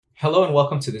Hello and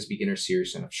welcome to this beginner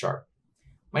series in F Sharp.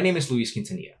 My name is Luis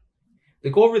Quintanilla. The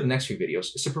goal over the next few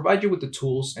videos is to provide you with the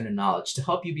tools and the knowledge to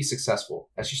help you be successful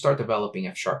as you start developing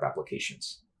F Sharp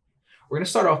applications. We're going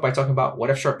to start off by talking about what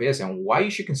F Sharp is and why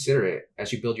you should consider it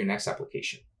as you build your next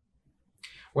application.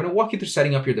 We're going to walk you through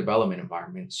setting up your development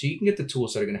environment so you can get the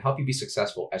tools that are going to help you be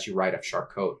successful as you write F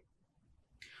Sharp code.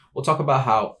 We'll talk about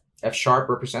how F Sharp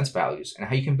represents values and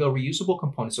how you can build reusable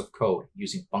components of code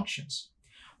using functions.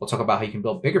 We'll talk about how you can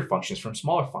build bigger functions from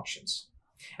smaller functions,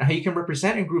 and how you can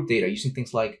represent and group data using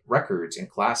things like records and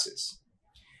classes.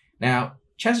 Now,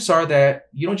 chances are that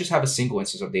you don't just have a single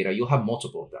instance of data, you'll have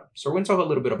multiple of them. So we're going to talk a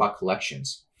little bit about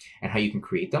collections and how you can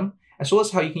create them, as well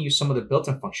as how you can use some of the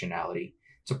built-in functionality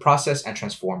to process and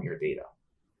transform your data.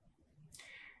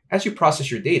 As you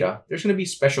process your data, there's going to be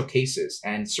special cases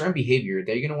and certain behavior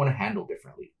that you're going to want to handle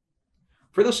differently.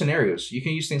 For those scenarios, you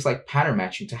can use things like pattern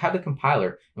matching to have the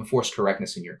compiler enforce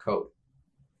correctness in your code.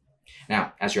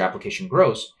 Now, as your application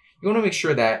grows, you want to make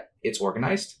sure that it's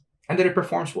organized and that it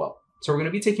performs well. So we're going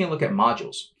to be taking a look at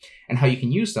modules and how you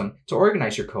can use them to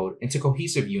organize your code into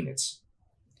cohesive units.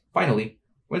 Finally,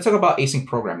 we're going to talk about async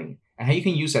programming and how you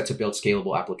can use that to build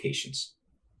scalable applications.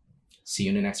 See you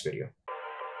in the next video.